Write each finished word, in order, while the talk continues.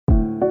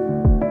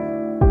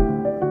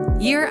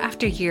Year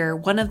after year,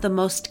 one of the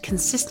most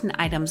consistent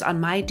items on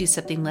my do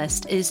something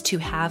list is to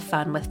have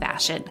fun with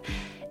fashion.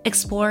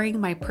 Exploring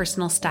my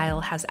personal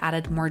style has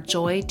added more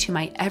joy to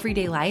my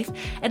everyday life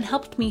and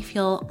helped me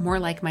feel more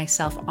like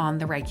myself on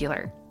the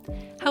regular.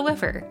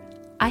 However,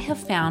 I have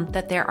found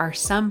that there are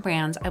some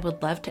brands I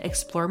would love to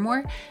explore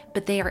more,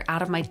 but they are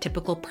out of my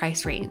typical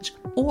price range.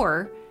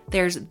 Or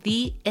there's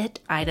the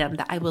it item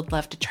that I would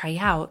love to try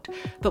out,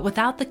 but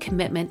without the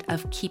commitment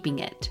of keeping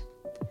it.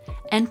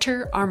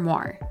 Enter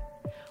Armoire.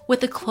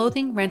 With a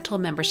clothing rental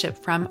membership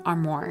from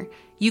Armoire,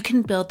 you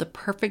can build the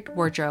perfect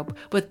wardrobe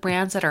with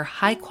brands that are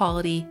high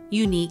quality,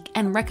 unique,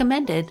 and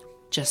recommended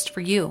just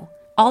for you.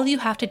 All you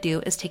have to do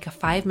is take a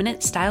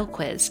 5-minute style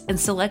quiz and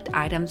select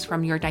items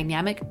from your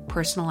dynamic,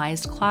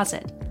 personalized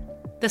closet.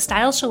 The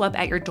styles show up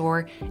at your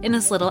door in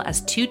as little as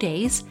 2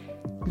 days.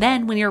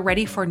 Then, when you're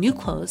ready for new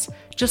clothes,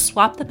 just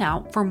swap them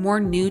out for more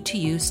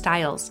new-to-you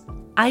styles.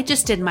 I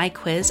just did my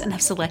quiz and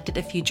have selected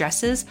a few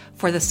dresses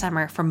for the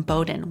summer from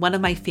Boden, one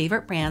of my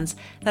favorite brands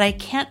that I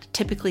can't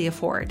typically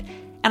afford.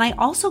 And I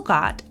also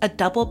got a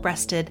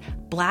double-breasted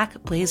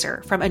black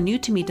blazer from a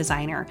new-to-me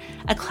designer,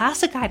 a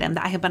classic item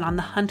that I have been on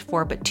the hunt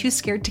for but too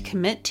scared to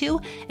commit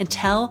to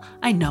until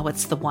I know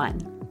it's the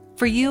one.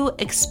 For you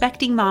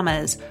expecting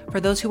mamas, for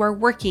those who are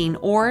working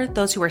or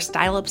those who are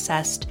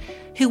style-obsessed,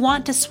 who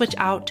want to switch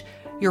out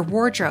your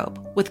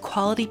wardrobe with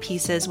quality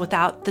pieces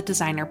without the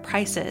designer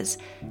prices,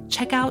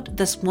 check out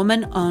this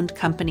woman-owned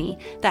company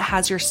that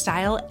has your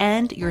style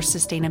and your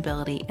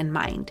sustainability in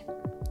mind.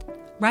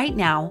 Right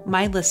now,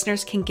 my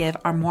listeners can give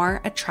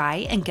Armoire a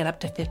try and get up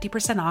to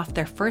 50% off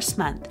their first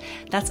month.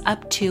 That's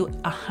up to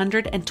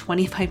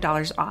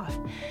 $125 off.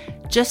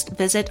 Just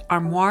visit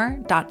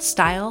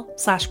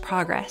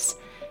armoire.style/progress.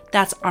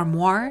 That's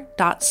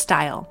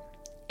armoire.style.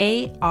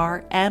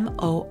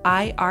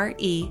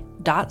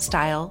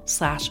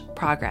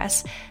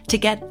 ARMOIRE.style/progress to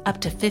get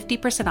up to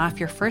 50% off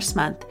your first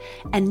month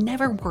and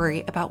never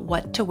worry about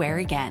what to wear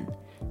again.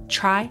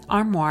 Try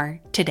Armoire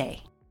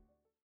today.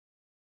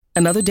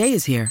 Another day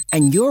is here,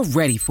 and you're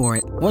ready for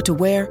it. What to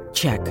wear?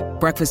 Check.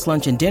 Breakfast,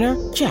 lunch, and dinner?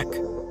 Check.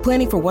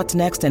 Planning for what's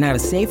next and how to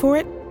save for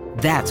it?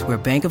 That's where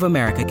Bank of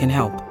America can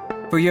help.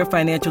 For your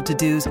financial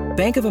to-dos,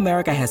 Bank of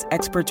America has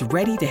experts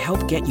ready to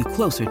help get you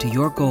closer to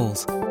your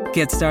goals.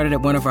 Get started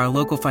at one of our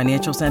local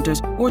financial centers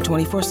or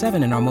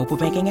 24/7 in our mobile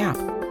banking app.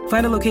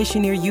 Find a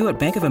location near you at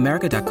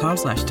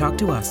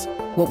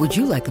bankofamerica.com/talktous. What would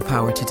you like the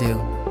power to do?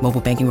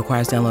 Mobile banking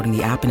requires downloading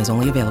the app and is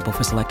only available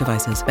for select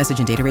devices. Message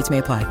and data rates may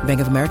apply.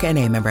 Bank of America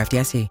N.A., member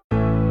FDIC.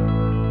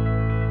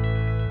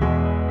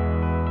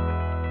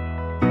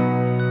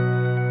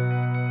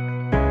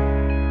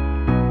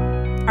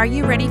 Are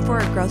you ready for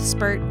a growth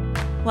spurt?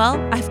 Well,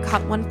 I've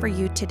got one for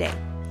you today.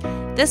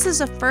 This is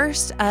the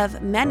first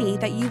of many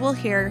that you will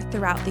hear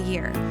throughout the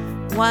year.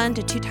 1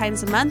 to 2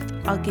 times a month,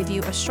 I'll give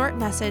you a short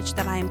message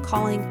that I am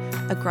calling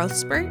a growth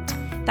spurt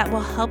that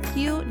will help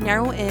you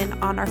narrow in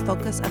on our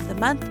focus of the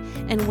month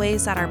in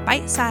ways that are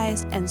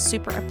bite-sized and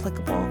super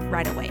applicable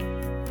right away.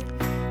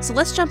 So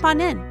let's jump on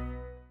in.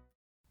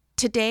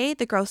 Today,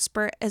 the growth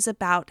spurt is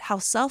about how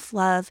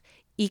self-love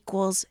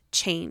equals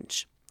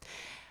change.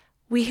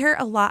 We hear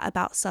a lot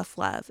about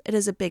self-love. It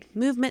is a big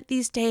movement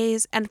these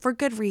days, and for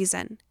good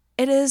reason.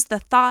 It is the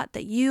thought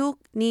that you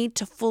need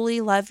to fully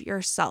love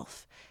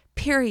yourself,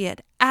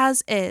 period,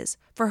 as is,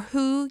 for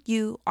who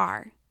you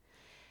are.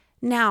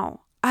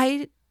 Now,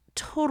 I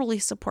totally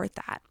support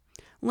that.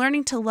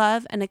 Learning to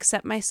love and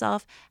accept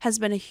myself has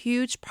been a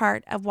huge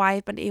part of why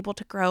I've been able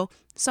to grow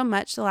so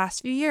much the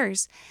last few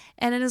years,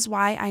 and it is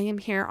why I am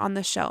here on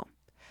the show.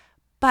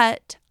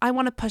 But I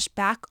want to push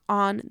back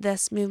on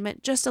this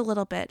movement just a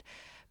little bit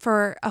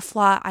for a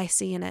flaw I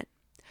see in it.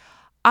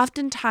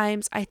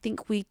 Oftentimes, I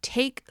think we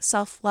take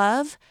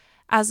self-love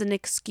as an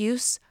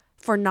excuse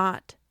for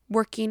not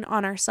working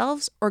on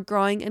ourselves or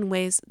growing in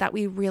ways that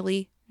we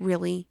really,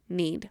 really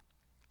need.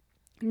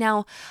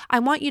 Now, I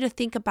want you to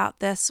think about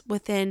this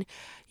within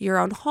your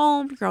own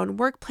home, your own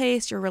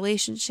workplace, your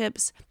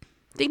relationships,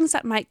 things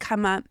that might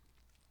come up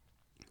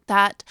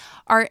that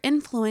are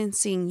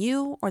influencing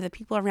you or the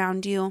people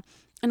around you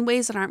in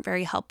ways that aren't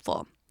very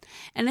helpful.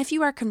 And if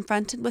you are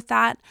confronted with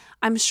that,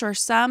 I'm sure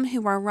some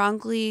who are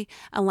wrongly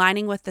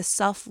aligning with the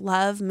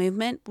self-love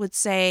movement would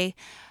say,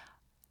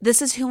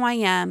 this is who I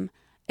am,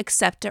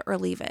 accept it or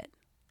leave it.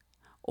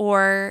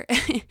 Or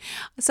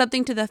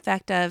something to the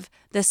effect of,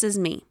 this is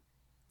me.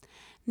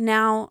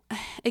 Now,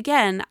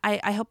 again,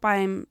 I hope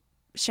I'm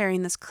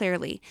sharing this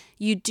clearly.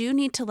 You do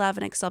need to love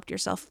and accept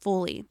yourself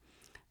fully.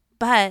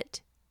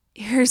 But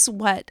here's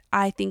what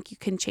I think you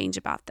can change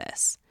about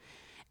this.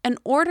 In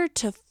order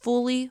to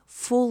fully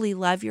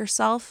love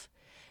yourself,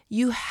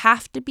 you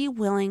have to be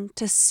willing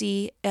to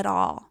see it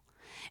all.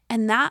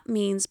 And that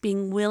means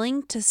being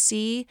willing to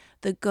see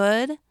the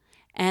good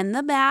and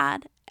the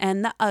bad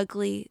and the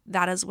ugly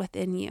that is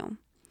within you.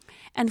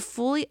 And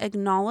fully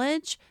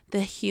acknowledge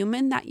the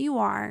human that you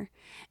are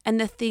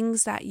and the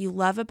things that you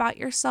love about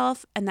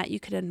yourself and that you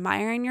could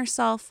admire in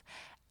yourself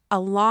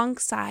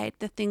alongside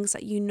the things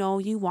that you know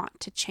you want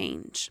to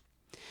change.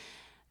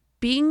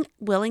 Being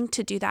willing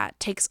to do that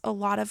takes a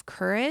lot of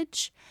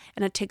courage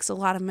and it takes a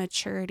lot of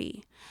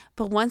maturity.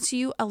 But once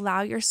you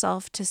allow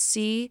yourself to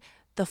see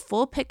the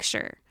full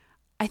picture,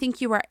 I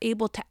think you are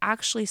able to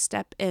actually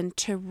step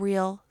into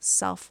real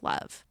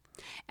self-love.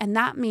 And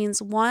that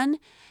means one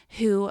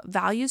who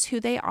values who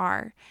they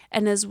are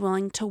and is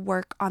willing to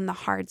work on the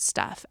hard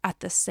stuff at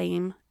the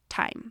same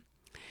time.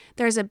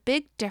 There's a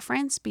big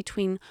difference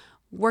between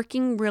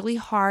working really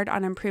hard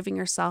on improving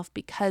yourself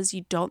because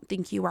you don't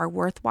think you are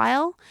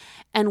worthwhile,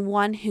 and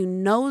one who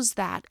knows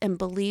that and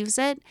believes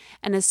it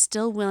and is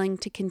still willing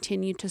to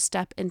continue to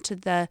step into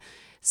the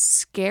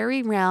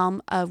scary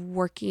realm of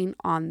working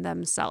on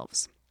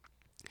themselves.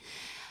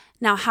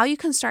 Now, how you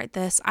can start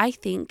this, I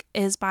think,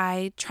 is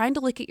by trying to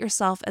look at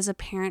yourself as a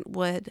parent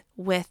would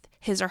with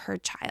his or her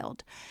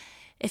child.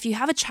 If you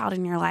have a child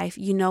in your life,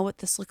 you know what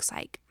this looks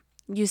like.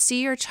 You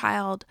see your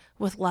child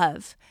with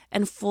love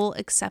and full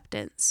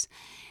acceptance,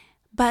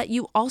 but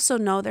you also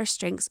know their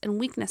strengths and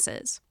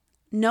weaknesses.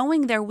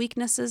 Knowing their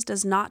weaknesses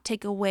does not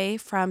take away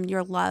from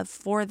your love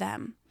for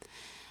them.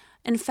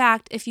 In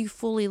fact, if you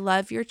fully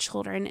love your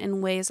children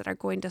in ways that are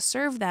going to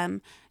serve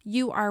them,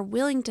 you are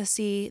willing to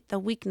see the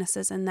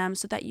weaknesses in them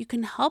so that you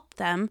can help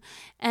them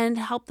and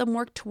help them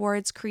work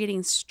towards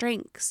creating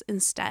strengths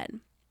instead.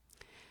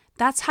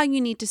 That's how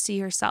you need to see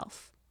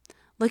yourself.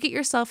 Look at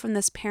yourself from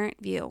this parent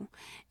view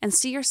and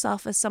see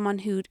yourself as someone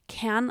who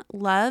can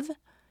love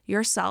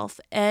yourself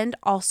and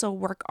also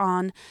work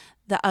on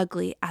the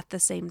ugly at the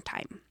same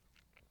time.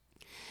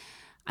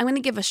 I'm going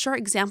to give a short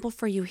example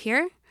for you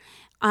here.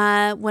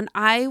 When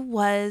I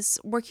was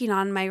working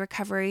on my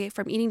recovery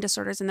from eating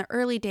disorders in the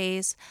early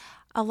days,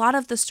 a lot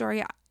of the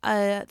story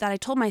that I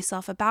told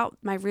myself about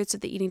my roots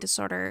of the eating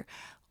disorder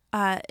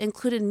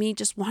included me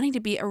just wanting to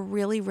be a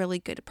really, really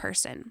good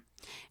person.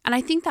 And I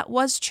think that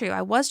was true.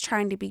 I was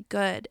trying to be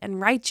good and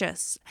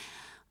righteous.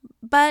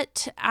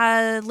 But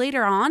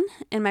later on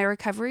in my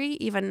recovery,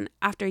 even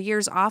after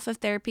years off of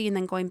therapy and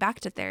then going back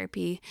to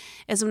therapy,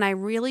 is when I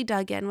really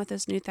dug in with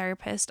this new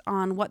therapist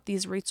on what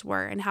these roots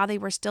were and how they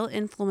were still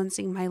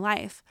influencing my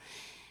life.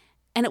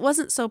 And it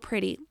wasn't so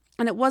pretty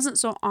and it wasn't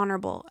so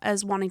honorable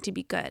as wanting to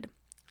be good.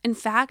 In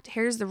fact,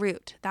 here's the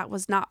root that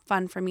was not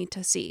fun for me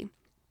to see.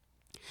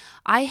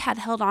 I had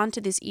held on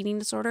to these eating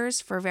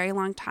disorders for a very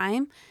long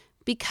time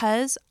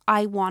because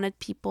I wanted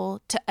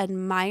people to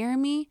admire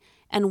me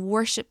and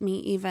worship me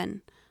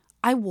even.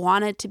 I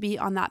wanted to be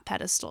on that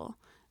pedestal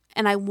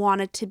and I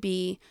wanted to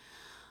be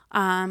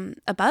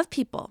above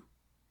people.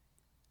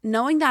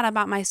 Knowing that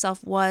about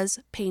myself was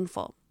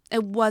painful.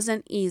 It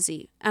wasn't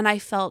easy and I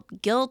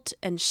felt guilt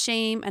and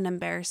shame and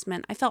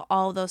embarrassment. I felt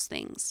all those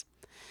things.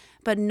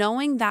 But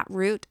knowing that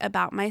root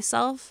about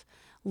myself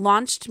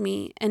launched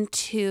me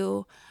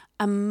into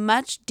a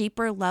much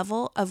deeper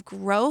level of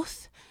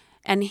growth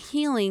and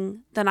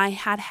healing than I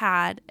had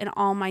had in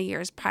all my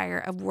years prior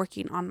of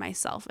working on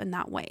myself in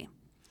that way.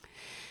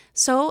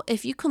 So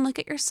if you can look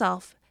at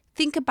yourself,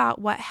 think about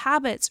what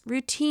habits,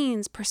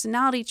 routines,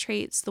 personality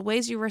traits, the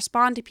ways you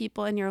respond to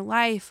people in your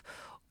life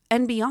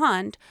and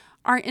beyond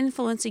are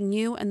influencing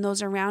you and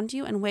those around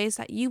you in ways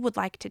that you would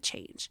like to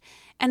change.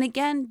 And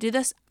again, do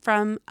this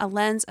from a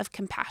lens of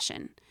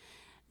compassion.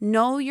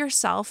 Know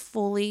yourself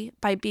fully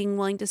by being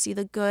willing to see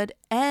the good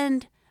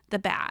and the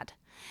bad,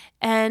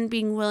 and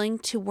being willing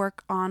to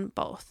work on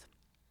both.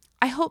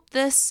 I hope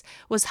this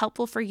was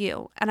helpful for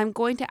you, and I'm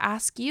going to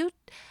ask you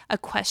a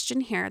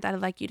question here that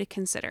I'd like you to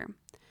consider.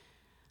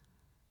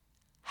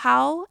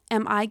 How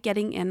am I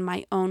getting in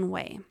my own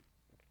way?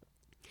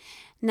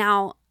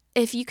 Now,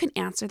 if you can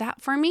answer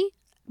that for me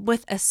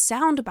with a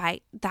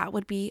soundbite, that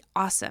would be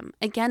awesome.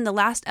 Again, the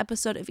last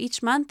episode of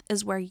each month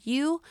is where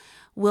you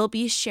will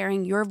be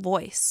sharing your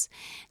voice.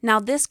 Now,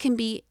 this can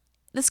be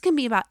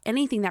about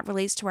anything that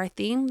relates to our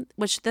theme,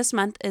 which this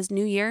month is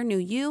New Year, New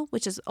You,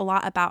 which is a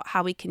lot about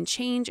how we can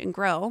change and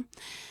grow.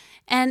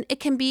 And it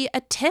can be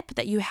a tip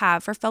that you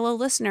have for fellow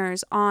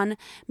listeners on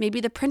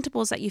maybe the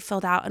printables that you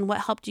filled out and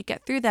what helped you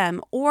get through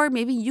them. Or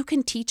maybe you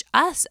can teach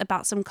us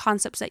about some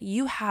concepts that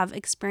you have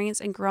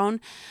experienced and grown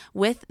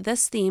with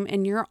this theme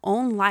in your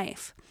own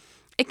life.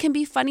 It can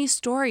be funny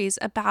stories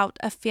about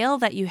a fail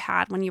that you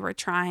had when you were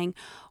trying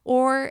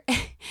or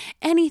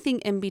anything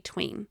in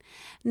between.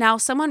 Now,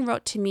 someone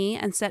wrote to me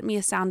and sent me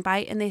a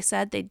soundbite and they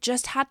said they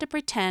just had to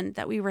pretend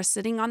that we were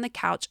sitting on the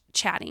couch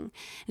chatting.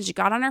 And she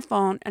got on her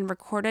phone and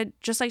recorded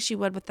just like she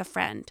would with a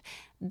friend.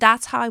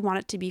 That's how I want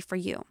it to be for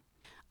you.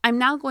 I'm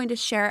now going to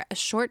share a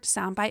short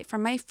soundbite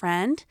from my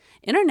friend,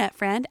 internet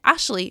friend,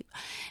 Ashley.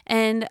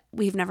 And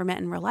we've never met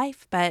in real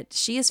life, but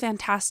she is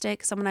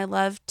fantastic, someone I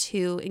love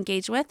to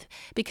engage with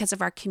because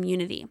of our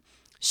community.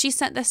 She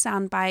sent this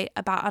soundbite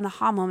about an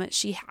aha moment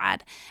she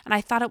had, and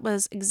I thought it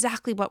was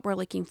exactly what we're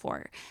looking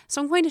for.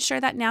 So I'm going to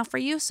share that now for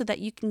you so that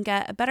you can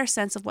get a better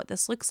sense of what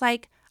this looks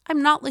like.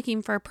 I'm not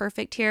looking for a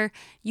perfect here.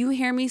 You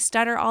hear me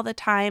stutter all the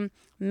time,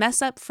 mess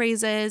up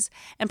phrases,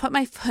 and put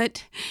my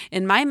foot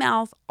in my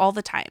mouth all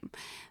the time.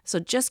 So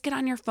just get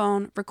on your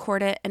phone,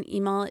 record it, and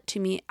email it to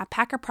me at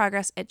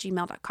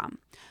packerprogress@gmail.com.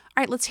 All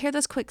right, let's hear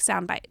this quick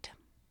soundbite.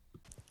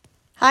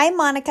 Hi,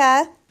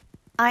 Monica.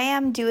 I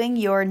am doing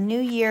your New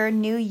Year,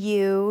 New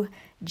You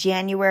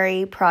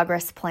January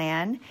progress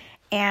plan,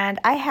 and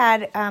I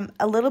had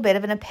a little bit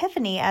of an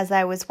epiphany as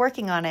I was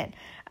working on it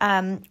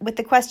with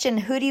the question,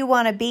 who do you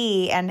want to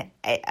be and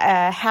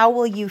how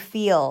will you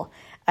feel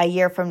a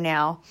year from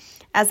now?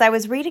 As I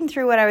was reading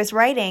through what I was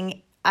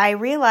writing, I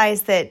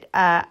realized that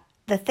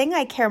the thing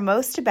I care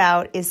most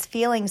about is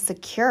feeling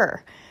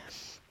secure.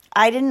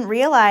 I didn't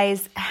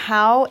realize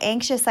how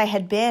anxious I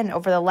had been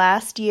over the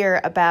last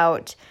year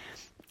about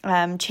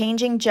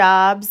changing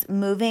jobs,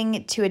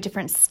 moving to a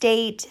different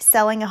state,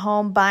 selling a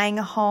home, buying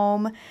a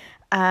home,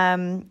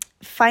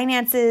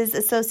 finances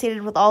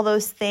associated with all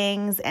those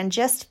things, and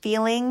just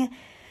feeling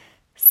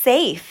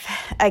safe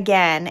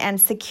again and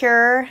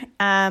secure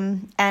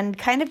and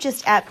kind of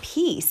just at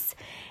peace.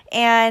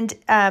 And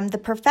the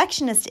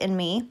perfectionist in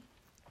me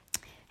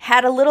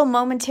had a little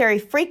momentary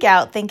freak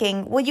out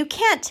thinking, well, you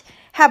can't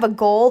have a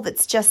goal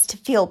that's just to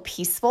feel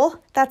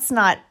peaceful. That's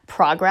not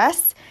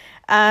progress.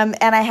 And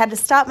I had to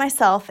stop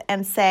myself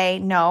and say,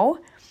 no,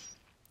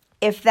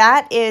 if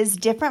that is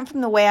different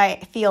from the way I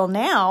feel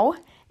now,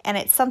 and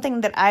it's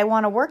something that I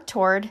want to work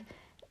toward,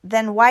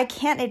 then why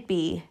can't it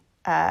be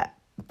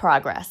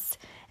progress?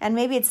 And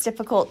maybe it's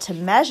difficult to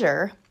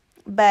measure,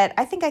 but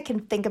I think I can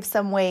think of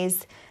some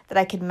ways that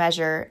I could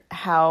measure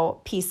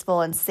how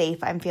peaceful and safe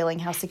I'm feeling,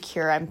 how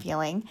secure I'm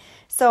feeling.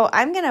 So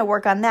I'm going to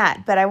work on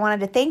that. But I wanted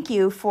to thank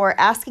you for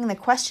asking the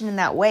question in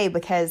that way,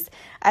 because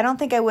I don't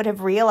think I would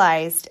have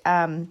realized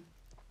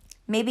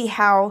maybe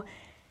how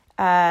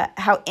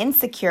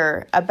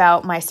insecure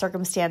about my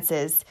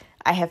circumstances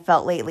I have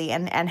felt lately,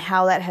 and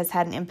how that has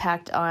had an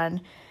impact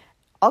on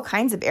all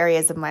kinds of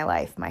areas of my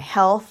life. My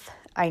health,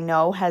 I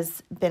know,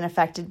 has been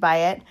affected by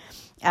it.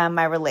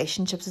 My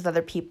relationships with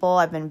other people,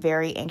 I've been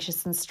very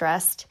anxious and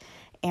stressed,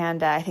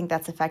 and I think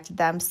that's affected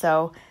them.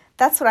 So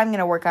that's what I'm going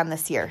to work on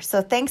this year.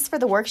 So thanks for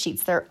the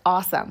worksheets. They're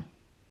awesome.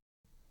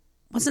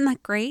 Wasn't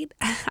that great?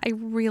 I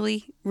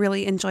really,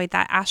 really enjoyed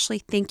that. Ashley,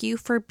 thank you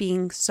for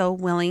being so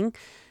willing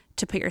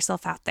to put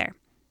yourself out there.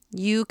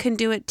 You can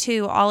do it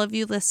too. All of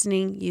you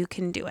listening, you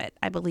can do it.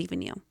 I believe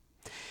in you.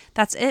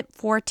 That's it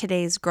for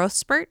today's Growth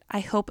Spurt. I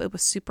hope it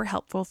was super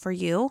helpful for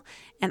you,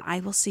 and I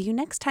will see you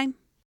next time.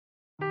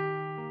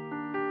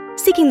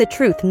 Seeking the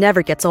truth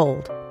never gets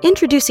old.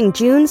 Introducing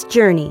June's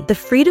Journey, the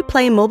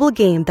free-to-play mobile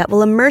game that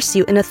will immerse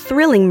you in a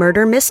thrilling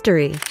murder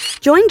mystery.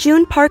 Join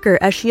June Parker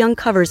as she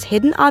uncovers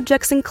hidden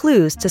objects and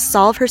clues to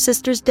solve her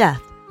sister's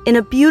death in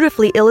a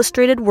beautifully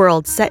illustrated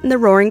world set in the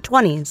Roaring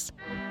 20s.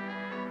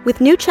 With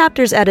new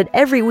chapters added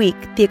every week,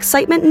 the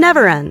excitement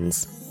never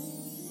ends.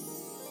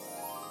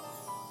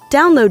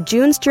 Download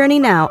June's Journey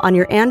now on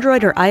your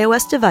Android or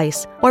iOS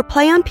device, or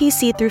play on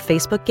PC through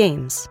Facebook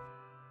Games.